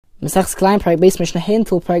Mesechus Kilayim Perek Beis Mishnah Hin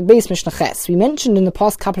till Perek Beis Mishnah Ches. We mentioned in the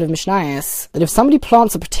past couple of Mishnayos that if somebody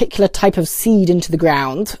plants a particular type of seed into the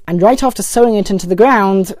ground, and right after sowing it into the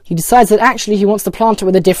ground, he decides that actually he wants to plant it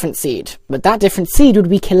with a different seed, but that different seed would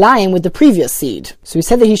be Kilayim with the previous seed. So we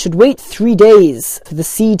said that he should wait 3 days for the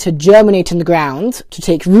seed to germinate in the ground, to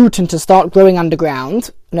take root and to start growing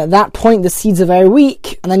underground. And at that point the seeds are very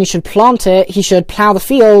weak, and then he should plant it, he should plough the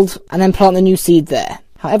field, and then plant the new seed there.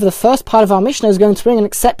 However, the first part of our Mishnah is going to bring an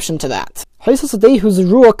exception to that. If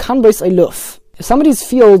somebody's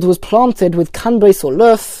field was planted with kanbos or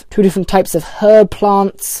luf, 2 different types of herb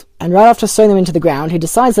plants, and right after sowing them into the ground, he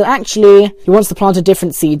decides that actually he wants to plant a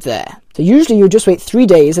different seed there. So usually you just wait 3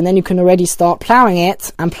 days and then you can already start ploughing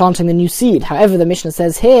it and planting the new seed. However, the Mishnah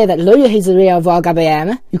says here that lo yehizarei val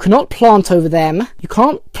gabeim, you cannot plant over them, you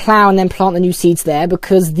can't plough and then plant the new seeds there,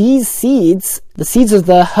 because these seeds, the seeds of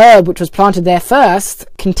the herb which was planted there first,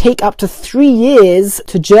 can take up to 3 years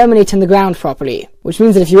to germinate in the ground properly. Which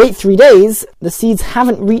means that if you wait 3 days, the seeds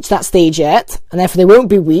haven't reached that stage yet, and therefore they won't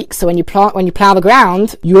be weak, so when you plough the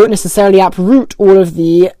ground, you won't necessarily uproot all of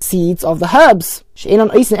the seeds of the herbs. Because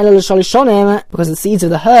the seeds of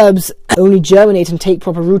the herbs only germinate and take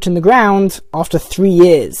proper root in the ground after 3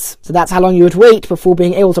 years. So that's how long you would wait before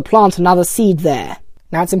being able to plant another seed there.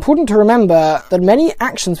 Now it's important to remember that many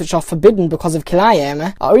actions which are forbidden because of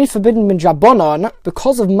Kilayim are only forbidden midrabanan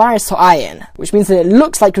because of Maris Ha'ayin, which means that it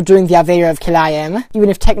looks like you're doing the Aveira of Kilayim, even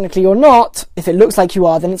if technically you're not. If it looks like you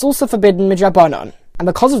are, then it's also forbidden midrabanan. And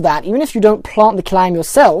because of that, even if you don't plant the Kilayim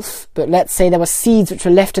yourself, but let's say there were seeds which were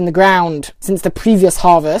left in the ground since the previous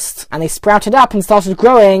harvest, and they sprouted up and started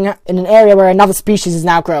growing in an area where another species is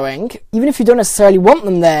now growing, even if you don't necessarily want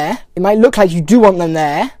them there, it might look like you do want them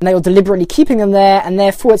there, and that you're deliberately keeping them there, and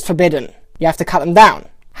therefore it's forbidden. You have to cut them down.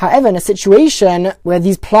 However, in a situation where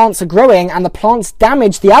these plants are growing and the plants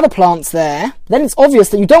damage the other plants there, then it's obvious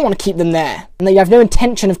that you don't want to keep them there, and that you have no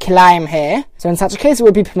intention of Kilayim here. So in such a case it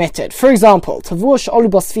would be permitted. For example, Tavur she'olu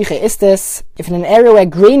bo sfiche istis, if in an area where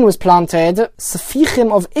grain was planted,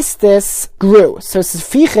 sfichim of istis grew. So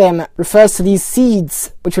sfichim refers to these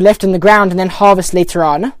seeds which were left in the ground and then harvested later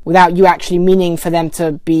on, without you actually meaning for them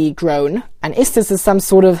to be grown. And istis is some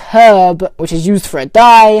sort of herb which is used for a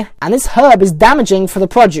dye, and this herb is damaging for the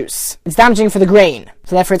produce. It's damaging for the grain.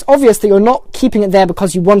 So therefore it's obvious that you're not keeping it there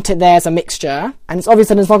because you want it there as a mixture, and it's obvious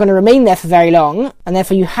that it's not going to remain there for very long, and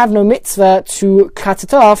therefore you have no mitzvah to cut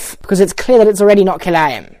it off because it's clear that it's already not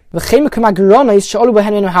Kilayim.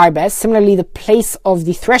 Similarly, the place of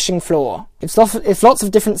the threshing floor. If lots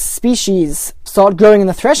of different species start growing in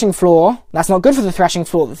the threshing floor, that's not good for the threshing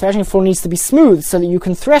floor. The threshing floor needs to be smooth so that you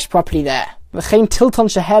can thresh properly there.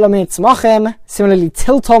 Similarly,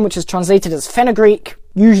 tilton, which is translated as fenugreek,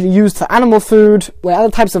 usually used for animal food, where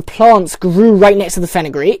other types of plants grew right next to the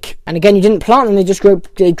fenugreek. And again, you didn't plant them, they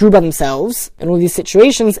grew by themselves. In all these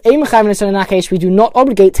situations, we do not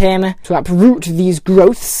obligate him to uproot these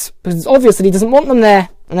growths, because it's obvious that he doesn't want them there,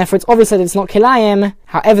 and therefore it's obvious that it's not Kilayim.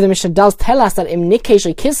 However, the Mishnah does tell us that im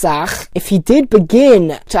nikesh kisach, if he did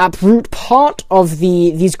begin to uproot part of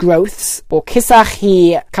these growths, or kisach,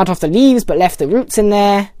 he cut off the leaves but left the roots in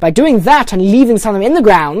there, by doing that and leaving some of them in the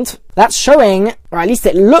ground, that's showing, or at least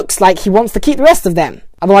it looks like, he wants to keep the rest of them.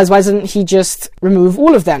 Otherwise, why doesn't he just remove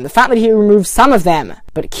all of them? The fact that he removes some of them,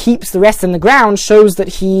 but keeps the rest in the ground, shows that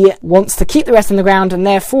he wants to keep the rest in the ground, and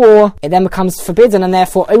therefore, it then becomes forbidden, and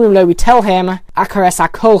therefore, we tell him,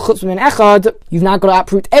 you've now got to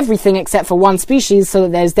uproot everything except for one species, so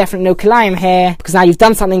that there's definitely no Kilayim here, because now you've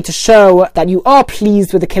done something to show that you are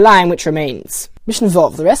pleased with the Kilayim which remains. Mishnah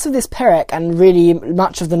Vov, the rest of this perek, and really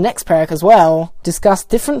much of the next perek as well, discuss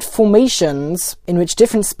different formations in which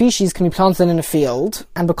different species can be planted in a field,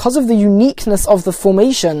 and because of the uniqueness of the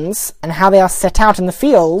formations, and how they are set out in the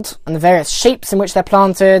field, and the various shapes in which they're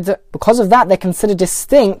planted, because of that they're considered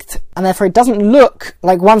distinct, and therefore it doesn't look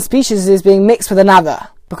like one species is being mixed with another,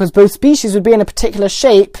 because both species would be in a particular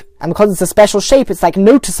shape, and because it's a special shape, it's like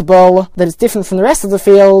noticeable that it's different from the rest of the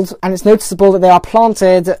field, and it's noticeable that they are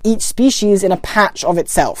planted, each species in a patch of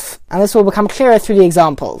itself. And this will become clearer through the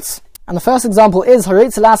examples. And the first example is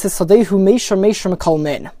one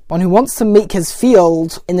who wants to make his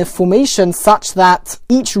field in a formation such that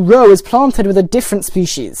each row is planted with a different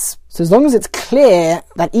species. So as long as it's clear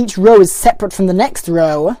that each row is separate from the next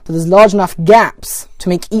row, so there's large enough gaps to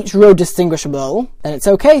make each row distinguishable, then it's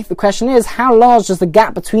okay. The question is, how large does the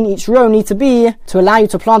gap between each row need to be to allow you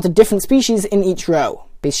to plant a different species in each row?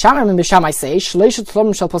 Beis Shammai and Beis Shammai say,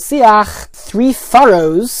 3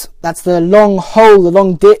 furrows, that's the long hole, the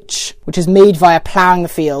long ditch, which is made via ploughing the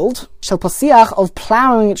field, shel pasiach, of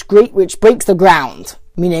ploughing which breaks the ground.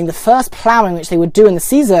 meaning the first ploughing which they would do in the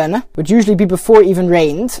season would usually be before it even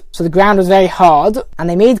rained, so the ground was very hard, and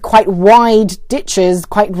they made quite wide ditches,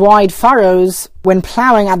 quite wide furrows when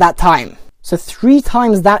ploughing at that time. So 3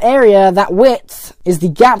 times that area, that width, is the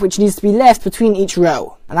gap which needs to be left between each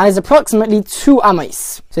row. And that is approximately 2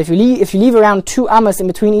 amos. So if you leave around 2 amos in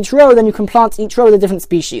between each row, then you can plant each row with a different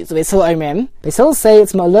species. So they still say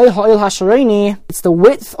it's ma'aloi ha'il hasharoni. It's the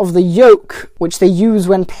width of the yoke which they use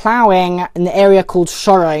when ploughing in the area called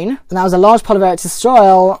Sharon. And that was a large part of Eretz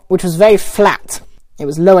Yisrael, which was very flat. It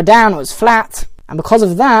was lower down, it was flat. And because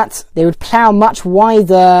of that, they would plough much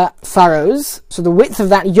wider furrows. So the width of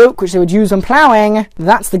that yoke which they would use when ploughing,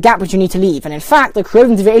 that's the gap which you need to leave. And in fact, the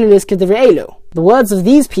words of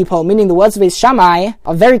these people, meaning the words of Beis Shammai,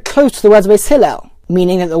 are very close to the words of Beis Hillel,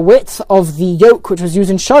 meaning that the width of the yoke which was used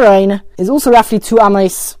in Sharon is also roughly 2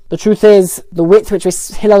 amos. The truth is, the width which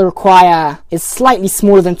Beis Hillel require is slightly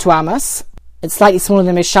smaller than 2 amos. It's slightly smaller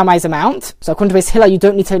than Beis Shammai's amount. So according to Beis Hillel, you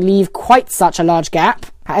don't need to leave quite such a large gap.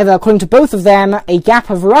 However, according to both of them, a gap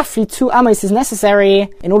of roughly 2 amos is necessary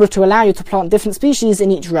in order to allow you to plant different species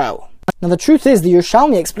in each row. Now the truth is, the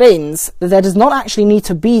Yerushalmi explains that there does not actually need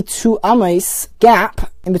to be 2 amos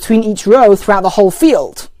gap in between each row throughout the whole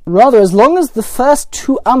field. Rather, as long as the first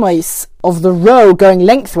 2 amos of the row going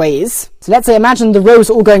lengthways, so let's say imagine the rows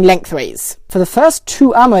all going lengthways. For the first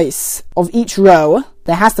 2 amos of each row,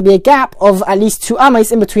 there has to be a gap of at least 2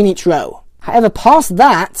 amos in between each row. However, past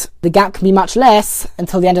that, the gap can be much less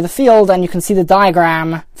until the end of the field, and you can see the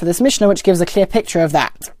diagram for this Mishnah which gives a clear picture of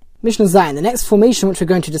that. Mishnah Zayin, the next formation which we're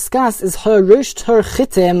going to discuss is Rosh Tur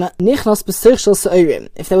Chitim Nichnas B'Seichel Se'orim.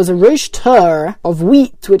 If there was a Rosh Tur of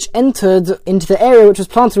wheat which entered into the area which was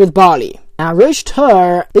planted with barley. Now, Rosh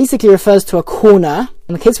Tur basically refers to a corner,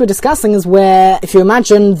 and the case we're discussing is where, if you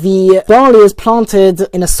imagine the barley is planted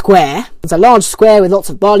in a square, it's a large square with lots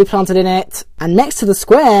of barley planted in it, and next to the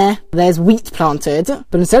square, there's wheat planted,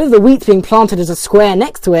 but instead of the wheat being planted as a square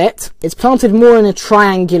next to it, it's planted more in a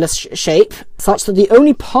triangular shape, such that the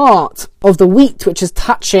only part of the wheat which is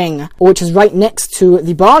touching, or which is right next to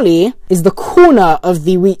the barley, is the corner of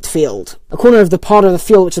the wheat field, a corner of the part of the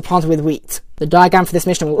field which is planted with wheat. The diagram for this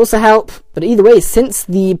Mishnah will also help, but either way, since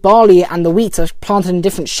the barley and the wheat are planted in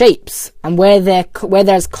different shapes, and where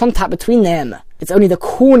there's contact between them, it's only the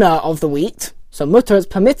corner of the wheat. So mutter is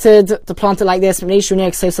permitted to plant it like this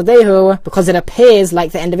because it appears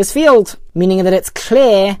like the end of his field, meaning that it's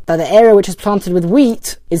clear that the area which is planted with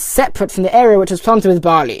wheat is separate from the area which is planted with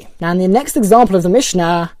barley. Now in the next example of the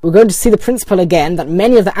Mishnah, we're going to see the principle again that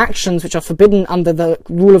many of the actions which are forbidden under the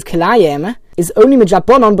rule of Kilayim is only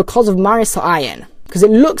midrabanan because of Maris Ha'ayin, because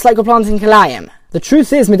it looks like we're planting Kilayim. The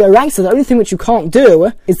truth is, midoraisa, the only thing which you can't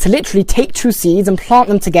do is to literally take 2 seeds and plant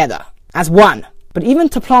them together as one. But even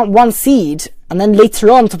to plant 1 seed, and then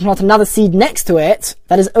later on to plant another seed next to it,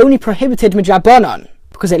 that is only prohibited midrabanan,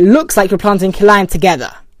 because it looks like you're planting kilayim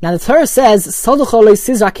together. Now the Torah says, Saducha lo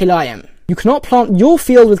sizra kilayim. You cannot plant your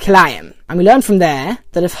field with kilayim. And we learn from there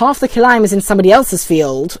that if half the kilayim is in somebody else's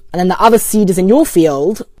field, and then the other seed is in your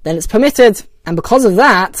field, then it's permitted. And because of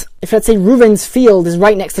that, if let's say Reuven's field is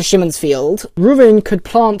right next to Shimon's field, Reuven could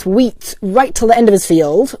plant wheat right till the end of his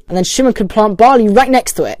field, and then Shimon could plant barley right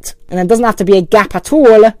next to it. And there doesn't have to be a gap at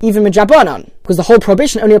all, even with Jabanan, because the whole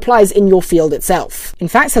prohibition only applies in your field itself. In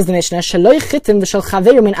fact, says the Mishnah, Shaloi chitim v'shel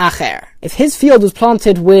chaveru min acher. If his field was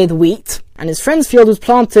planted with wheat, and his friend's field was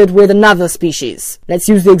planted with another species, let's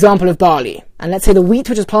use the example of barley, and let's say the wheat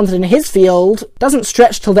which is planted in his field doesn't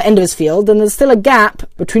stretch till the end of his field, then there's still a gap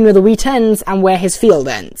between where the wheat ends and where his field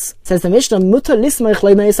ends. Says the Mishnah, Mutar lismech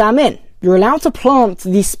lo me'esamin. You're allowed to plant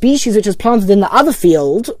the species which is planted in the other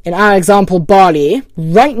field, in our example barley,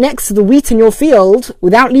 right next to the wheat in your field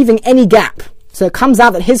without leaving any gap. So it comes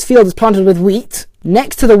out that his field is planted with wheat,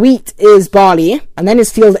 next to the wheat is barley, and then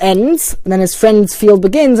his field ends, and then his friend's field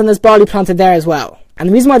begins, and there's barley planted there as well. And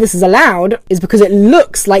the reason why this is allowed is because it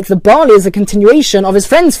looks like the barley is a continuation of his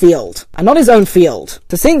friend's field, and not his own field.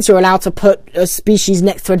 So since you're allowed to put a species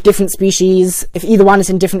next to a different species, if either one is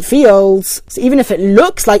in different fields, so even if it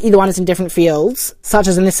looks like either one is in different fields, such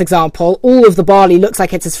as in this example, all of the barley looks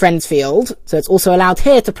like it's his friend's field, so it's also allowed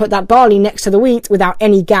here to put that barley next to the wheat without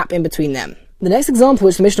any gap in between them. The next example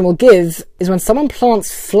which the Mishnah will give is when someone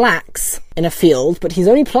plants flax in a field, but he's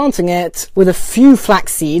only planting it with a few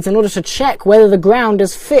flax seeds in order to check whether the ground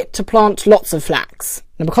is fit to plant lots of flax.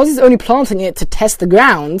 Now because he's only planting it to test the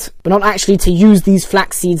ground, but not actually to use these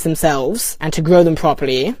flax seeds themselves and to grow them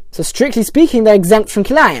properly, so strictly speaking they're exempt from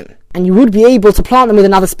kilayim, and you would be able to plant them with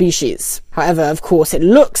another species. However, of course, it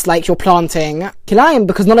looks like you're planting kilayim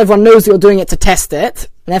because not everyone knows that you're doing it to test it,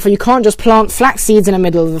 and therefore you can't just plant flax seeds in the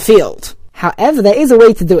middle of the field. However, there is a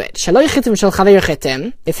way to do it.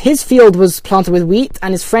 If his field was planted with wheat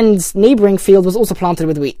and his friend's neighboring field was also planted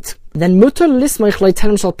with wheat, then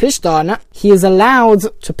he is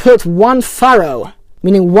allowed to put one furrow,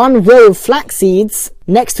 meaning one row of flax seeds,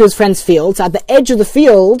 next to his friend's field. So at the edge of the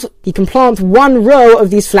field, he can plant one row of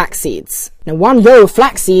these flax seeds. Now, one row of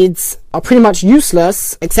flax seeds are pretty much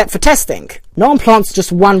useless except for testing. No one plants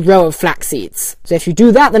just one row of flax seeds. So if you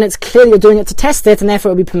do that, then it's clear you're doing it to test it, and therefore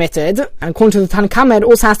it will be permitted. And according to the Tanna Kamma, it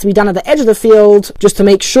also has to be done at the edge of the field, just to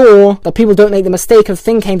make sure that people don't make the mistake of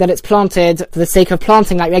thinking that it's planted for the sake of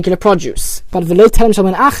planting like regular produce. But v'lo telem shel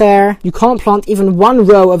min acher, you can't plant even one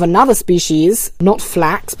row of another species, not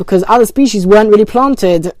flax, because other species weren't really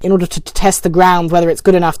planted in order to test the ground whether it's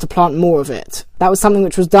good enough to plant more of it. That was something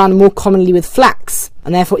which was done more commonly with flax,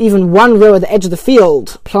 and therefore even one row at the edge of the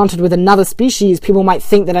field planted with another species, people might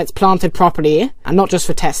think that it's planted properly and not just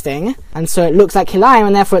for testing, and so it looks like kilayim,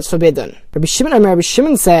 and therefore it's forbidden. Rabbi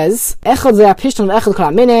Shimon says,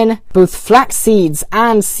 both flax seeds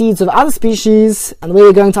and seeds of other species, and the way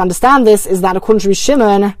we're going to understand this is that according to Rabbi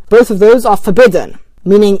Shimon, both of those are forbidden.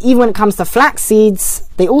 Meaning, even when it comes to flax seeds,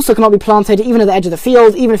 they also cannot be planted even at the edge of the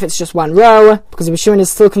field, even if it's just one row, because Rabbi Shimon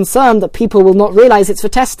is still concerned that people will not realize it's for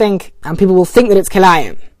testing, and people will think that it's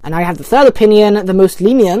kilayim. And now I have the third opinion, the most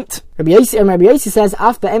lenient. Rabbi Yossi says,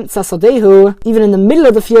 Af be'emtza sadehu, even in the middle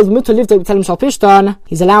of the field, mutar livdok b'telem shel pishtan,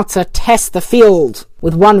 he's allowed to test the field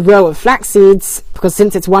with one row of flax seeds, because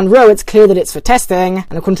since it's one row, it's clear that it's for testing,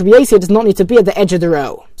 and according to Rabbi Yossi, it does not need to be at the edge of the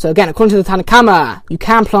row. So again, according to the Tanna Kamma, you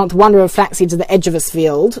can plant one row of flax seeds at the edge of a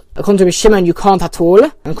field. According to Rabbi Shimon, you can't at all.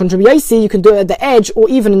 And according to Rabbi Yossi, you can do it at the edge or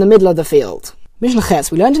even in the middle of the field. Mishnah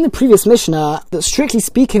Ches, we learned in the previous Mishnah that strictly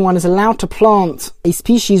speaking, one is allowed to plant a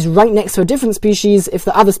species right next to a different species if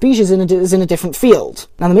the other species is in a different field.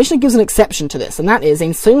 Now the Mishnah gives an exception to this, and that is,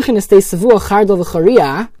 one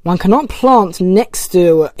cannot plant next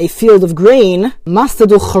to a field of grain,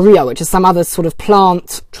 mustard or choria, which is some other sort of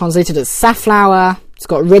plant translated as safflower. It's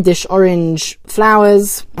got reddish orange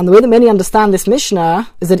flowers. And the way that many understand this Mishnah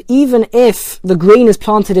is that even if the grain is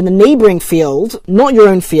planted in the neighboring field, not your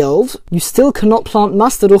own field, you still cannot plant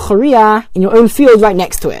mustard or choria in your own field right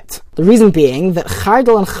next to it. The reason being that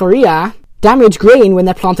chardal and choria damage grain when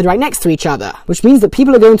they're planted right next to each other, which means that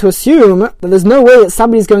people are going to assume that there's no way that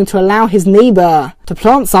somebody's going to allow his neighbor to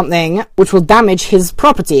plant something which will damage his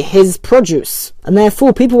property, his produce. And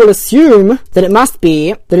therefore people will assume that it must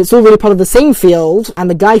be that it's all really part of the same field, and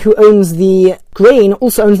the guy who owns the grain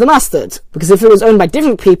also owns the mustard. Because if it was owned by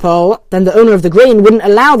different people, then the owner of the grain wouldn't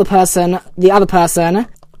allow the other person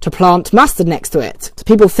to plant mustard next to it. So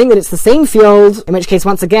people think that it's the same field, in which case,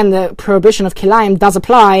 once again, the prohibition of kilayim does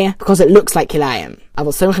apply, because it looks like kilayim.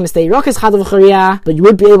 But you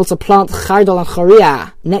would be able to plant chardal and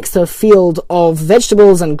choria next to a field of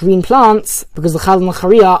vegetables and green plants, because the chardal and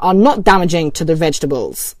choria are not damaging to the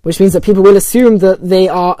vegetables, which means that people will assume that they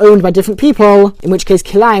are owned by different people, in which case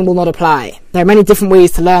kilayim will not apply. There are many different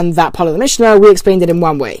ways to learn that part of the Mishnah. We explained it in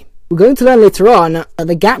one way. We're going to learn later on that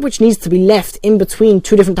the gap which needs to be left in between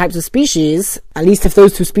two different types of species, at least if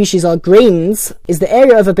those two species are grains, is the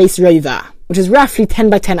area of a base rova, which is roughly 10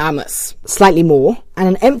 by 10 amos, slightly more, and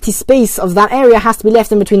an empty space of that area has to be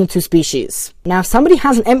left in between the two species. Now, if somebody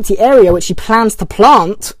has an empty area which he plans to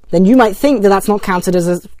plant, then you might think that that's not counted as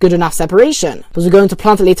a good enough separation, because we're going to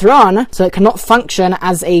plant it later on, so it cannot function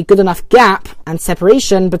as a good enough gap and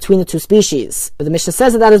separation between the two species. But the Mishnah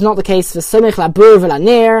says that is not the case. You're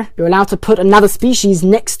allowed to put another species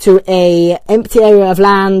next to a empty area of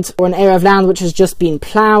land, or an area of land which has just been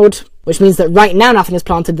ploughed, which means that right now nothing is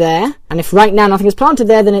planted there, and if right now nothing is planted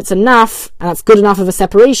there, then it's enough, and that's good enough of a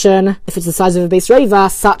separation, if it's the size of a base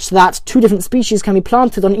rova, such that two different species can be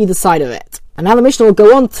planted on either side of it. And now the Mishnah will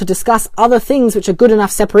go on to discuss other things which are good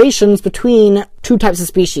enough separations between two types of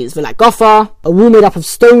species. V'la gofa, a wall made up of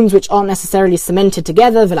stones which aren't necessarily cemented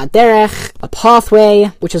together. V'la derech, a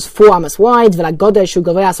pathway which is 4 amos wide. V'la godeh shu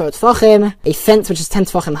govei 10 tefachim, a fence which is 10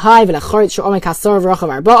 tefachim high. V'la choritz shu omek 10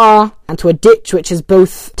 v'rochav 4, and to a ditch which is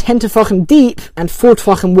both 10 tefachim deep and 4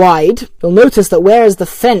 tefachim wide. You'll notice that whereas the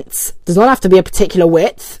fence does not have to be a particular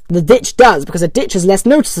width, the ditch does, because a ditch is less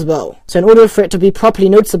noticeable. So in order for it to be properly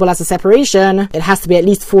noticeable as a separation, it has to be at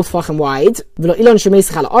least 4 tefachim wide.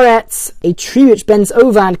 A tree which bends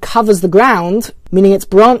over and covers the ground, meaning its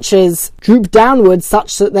branches droop downwards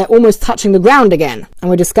such that they're almost touching the ground again. And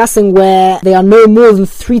we're discussing where they are no more than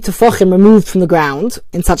 3 tefachim removed from the ground.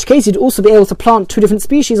 In such case, you'd also be able to plant two different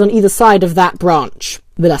species on either side of that branch.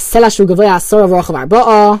 And also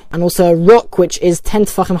a rock which is 10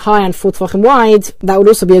 tefachim high and 4 tefachim wide, that would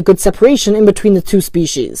also be a good separation in between the two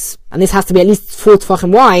species. And this has to be at least 4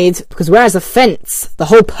 tefachim wide, because whereas a fence, the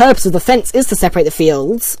whole purpose of the fence is to separate the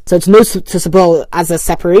fields, so it's noticeable as a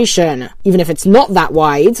separation, even if it's not that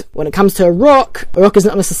wide. When it comes to a rock is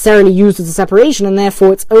not necessarily used as a separation, and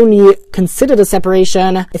therefore it's only considered a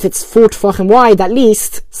separation if it's 4 tefachim wide at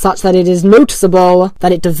least, such that it is noticeable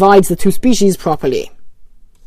that it divides the two species properly.